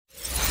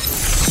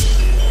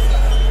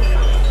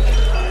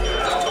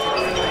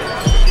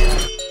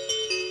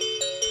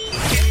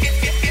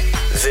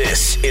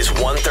is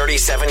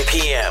 1:37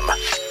 p.m.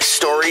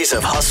 Stories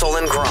of hustle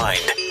and grind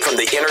from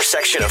the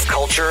intersection of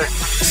culture,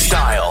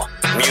 style,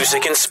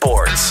 music, and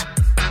sports.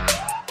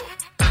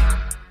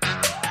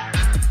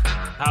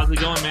 How's it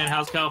going, man?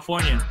 How's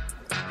California?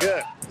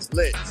 Good. It's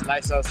lit. It's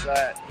nice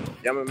outside.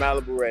 I'm in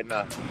Malibu right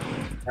now.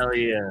 Hell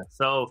yeah.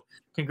 So,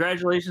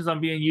 congratulations on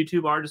being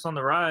YouTube Artist on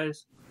the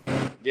Rise.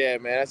 Yeah,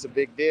 man, that's a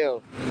big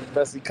deal.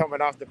 Especially coming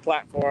off the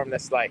platform,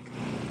 that's like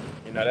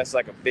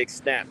a big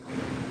snap.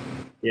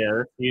 Yeah,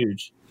 that's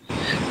huge.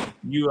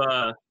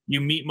 You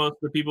meet most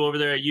of the people over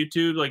there at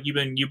YouTube? Like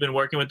you've been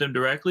working with them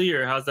directly,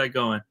 or how's that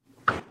going?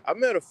 I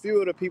met a few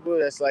of the people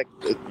that's like,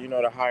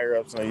 the higher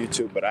ups on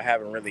YouTube, but I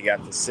haven't really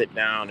got to sit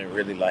down and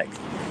really let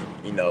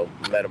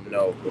them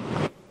know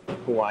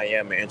who I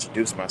am and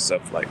introduce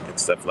myself and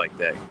stuff like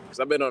that. Because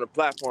I've been on the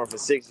platform for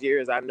 6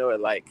 years. I know it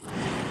like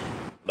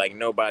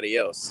nobody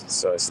else.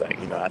 So it's like,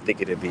 I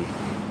think it'll be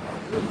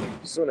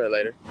sooner or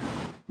later.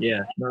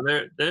 Yeah,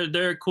 no,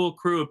 they're a cool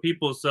crew of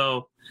people.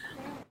 So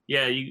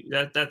yeah,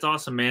 that's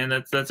awesome, man.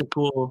 That's a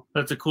cool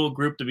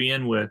group to be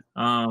in with.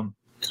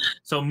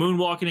 So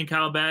Moonwalking in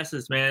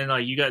Calabasas, man.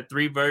 Like you got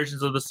 3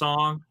 versions of the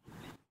song.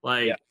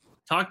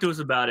 Talk to us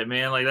about it,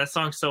 man. Like that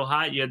song's so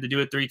hot, you had to do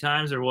it 3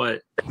 times or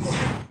what?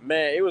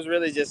 Man, it was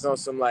really just on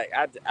some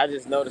I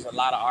just noticed a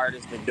lot of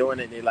artists been doing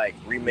it. They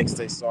remix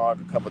their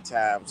song a couple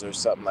times or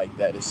something like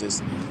that. It's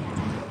just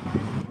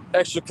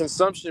extra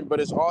consumption, but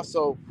it's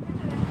also,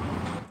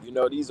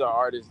 these are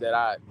artists that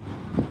I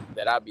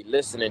be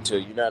listening to.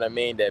 You know what I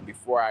mean? That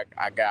before I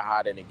got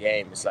hot in the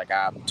game, it's like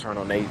I turn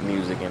on their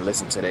music and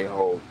listen to their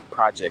whole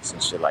projects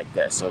and shit like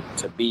that. So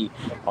to be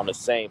on the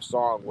same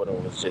song with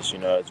them was just,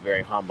 it's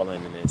very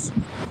humbling and it's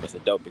a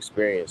dope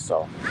experience.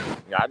 So,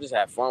 I just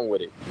had fun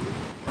with it.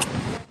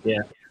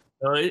 Yeah.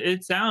 So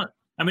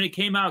it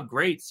came out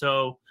great.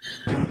 So,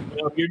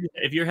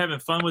 if you're having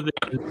fun with it,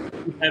 keep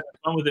having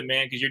fun with it,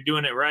 man, because you're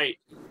doing it right.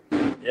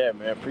 Yeah,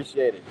 man.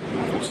 Appreciate it.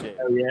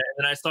 Oh, yeah. And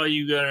then I saw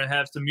you going to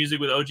have some music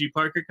with OG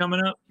Parker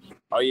coming up.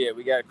 Oh, yeah.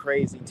 We got a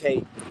crazy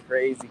tape.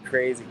 Crazy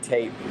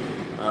tape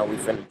we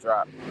finna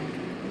drop.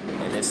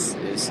 And it's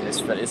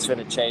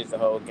finna change the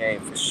whole game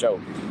for sure.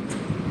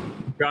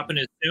 Dropping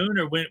it soon?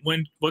 Or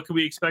when? What can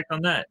we expect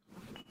on that?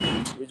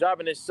 We're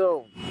dropping it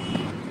soon.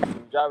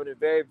 We're dropping it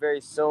very, very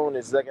soon.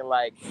 It's looking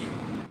like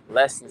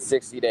less than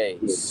 60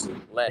 days.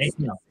 Less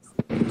than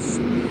 60 days.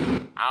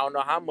 I don't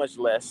know how much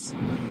less,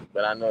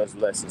 but I know it's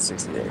less than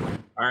 60 days.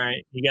 All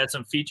right. You got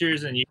some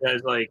features and you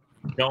guys going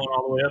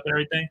all the way up and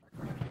everything?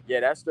 Yeah,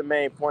 that's the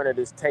main point of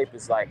this tape.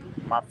 Is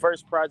my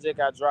first project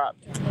I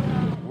dropped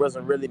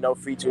wasn't really no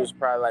features,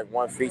 probably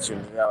one feature.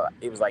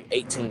 It was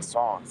 18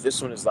 songs. This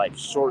one is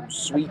short and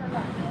sweet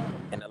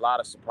and a lot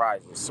of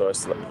surprises. So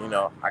it's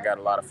I got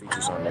a lot of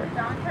features on there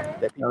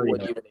that people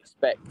wouldn't even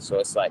expect. So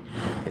it's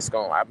it's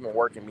going. I've been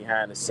working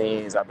behind the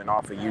scenes. I've been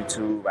off of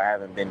YouTube. I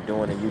haven't been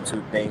doing the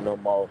YouTube thing no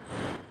more.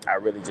 I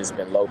really just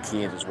been low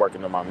key and just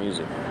working on my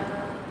music.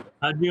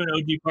 How'd you and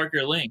OG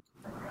Parker link?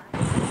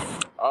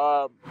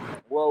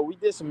 Well, we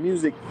did some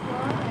music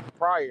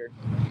prior,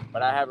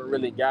 but I haven't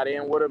really got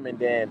in with him. And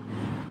then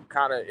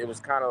it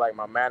was like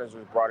my managers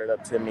brought it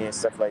up to me and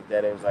stuff like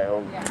that. It was like,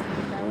 oh,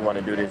 we want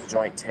to do this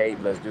joint tape.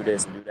 Let's do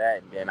this and do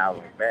that. And then I was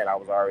like, man, I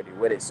was already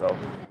with it. So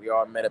we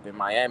all met up in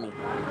Miami,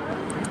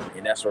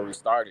 and that's where we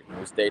started.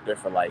 We stayed there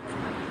for 5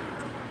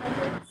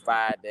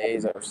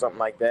 days or something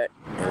like that.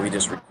 And we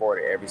just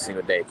recorded every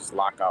single day, just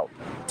lock out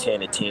 10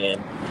 to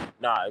 10.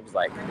 Nah, it was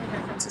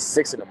to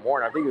 6 in the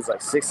morning. I think it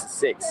was 6 to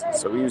 6.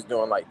 So we was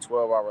doing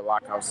 12-hour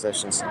lockout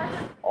sessions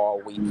all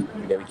week.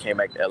 And then we came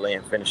back to LA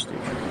and finished it.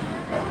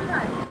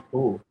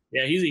 Cool.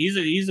 Yeah,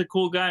 he's a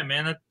cool guy,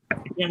 man. I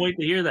can't wait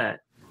to hear that.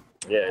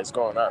 Yeah, it's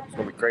going up. It's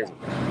gonna be crazy.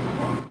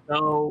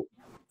 So,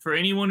 for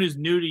anyone who's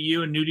new to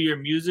you and new to your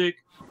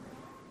music,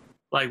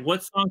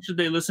 what song should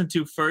they listen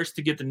to first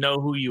to get to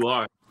know who you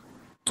are?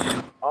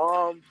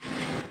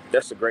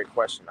 That's a great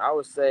question. I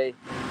would say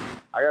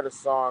I got a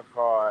song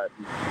called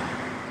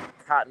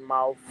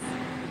Cottonmouth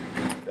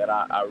that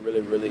I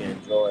really, really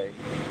enjoy.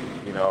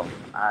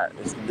 I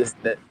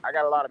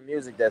got a lot of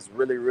music that's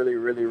really, really,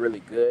 really,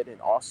 really good.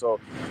 And also,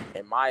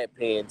 in my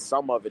opinion,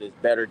 some of it is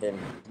better than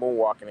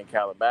Moonwalking in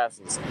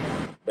Calabasas.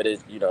 But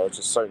it's,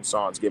 just certain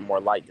songs get more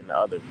light than the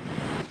other.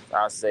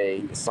 I'll say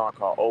the song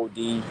called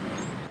OD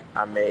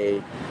I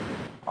made.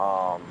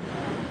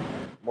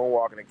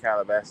 Moonwalking in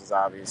Calabasas,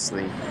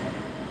 obviously.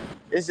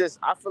 It's just,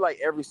 I feel like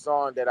every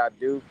song that I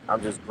do,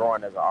 I'm just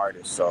growing as an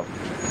artist. So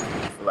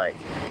I feel like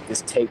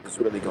this tape is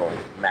really going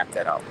to map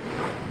that out.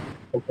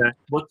 Okay.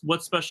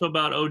 What's special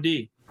about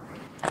OD?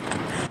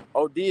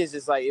 OD is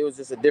just it was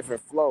just a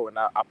different flow. And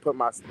I put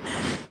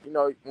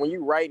when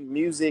you write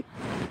music,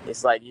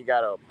 it's you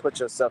got to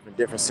put yourself in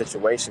different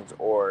situations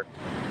or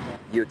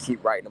you'll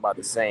keep writing about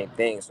the same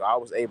thing. So I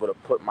was able to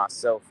put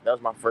myself, that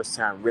was my first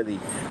time really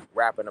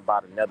rapping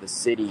about another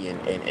city and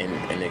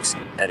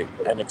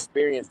an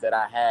experience that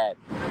I had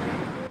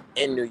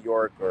in New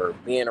York or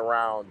being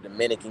around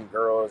Dominican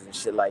girls and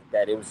shit like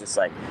that. It was just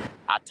I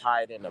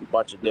tied in a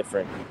bunch of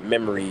different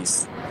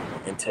memories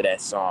into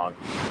that song,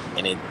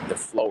 and the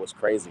flow was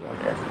crazy on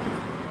there.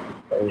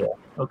 Oh, yeah.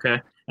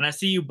 Okay. And I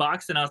see you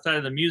boxing outside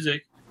of the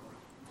music.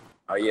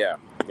 Oh, yeah.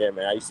 Yeah,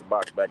 man. I used to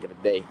box back in the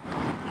day.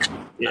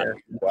 Yeah.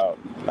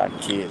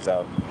 Not kids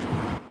out.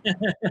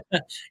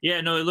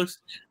 Yeah, no, it looks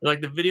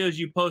like the videos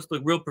you post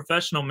look real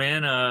professional,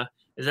 man.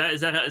 Is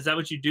that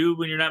what you do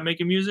when you're not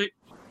making music?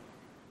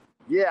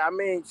 Yeah, I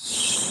mean,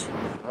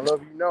 I don't know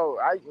if you know.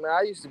 I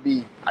used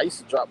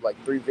to drop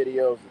like 3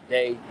 videos a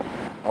day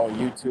on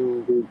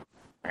YouTube.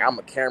 I'm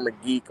a camera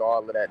geek, all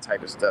of that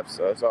type of stuff.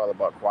 So it's all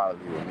about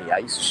quality with me. I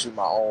used to shoot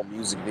my own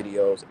music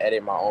videos,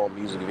 edit my own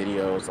music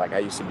videos. Like I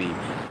used to be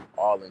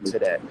all into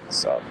that.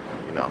 So,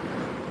 yeah.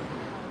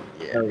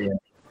 Oh, yeah.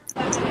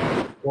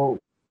 Well,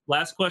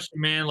 last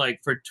question, man. Like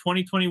for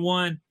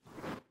 2021,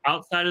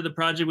 outside of the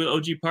project with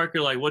OG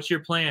Parker, like what's your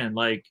plan?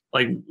 Like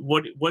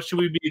what should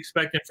we be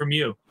expecting from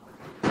you?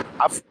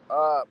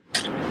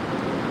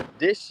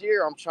 This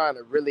year I'm trying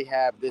to really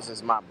have this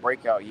as my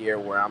breakout year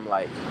where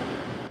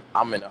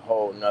I'm in a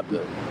whole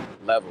nother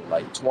level.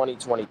 Like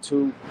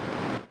 2022,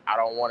 I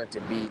don't want it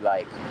to be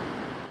like,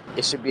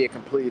 it should be a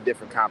completely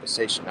different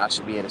conversation. I want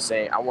to be in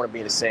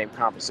the same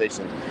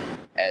conversation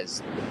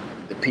as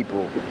the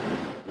people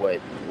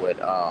with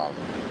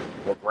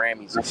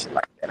Grammys and shit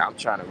like that. I'm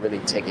trying to really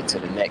take it to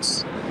the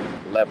next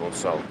level.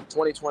 So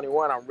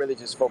 2021, I'm really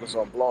just focused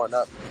on blowing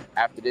up.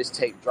 After this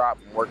tape drop,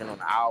 I'm working on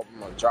the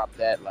album. I'll drop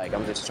that. Like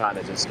I'm just trying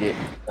to just get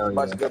a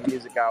bunch of good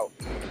music out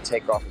and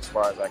take off as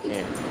far as I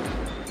can.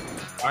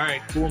 All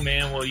right, cool,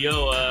 man. Well,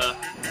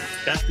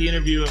 that's the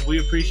interview, and we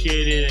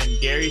appreciate it.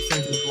 And Gary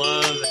sends his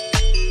love.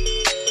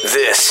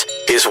 This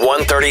is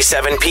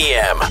 1:37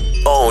 p.m.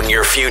 Own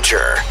your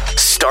future.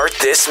 Start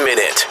this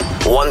minute.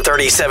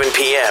 1:37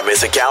 p.m.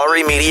 is a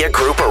Gallery Media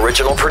Group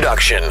original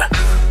production.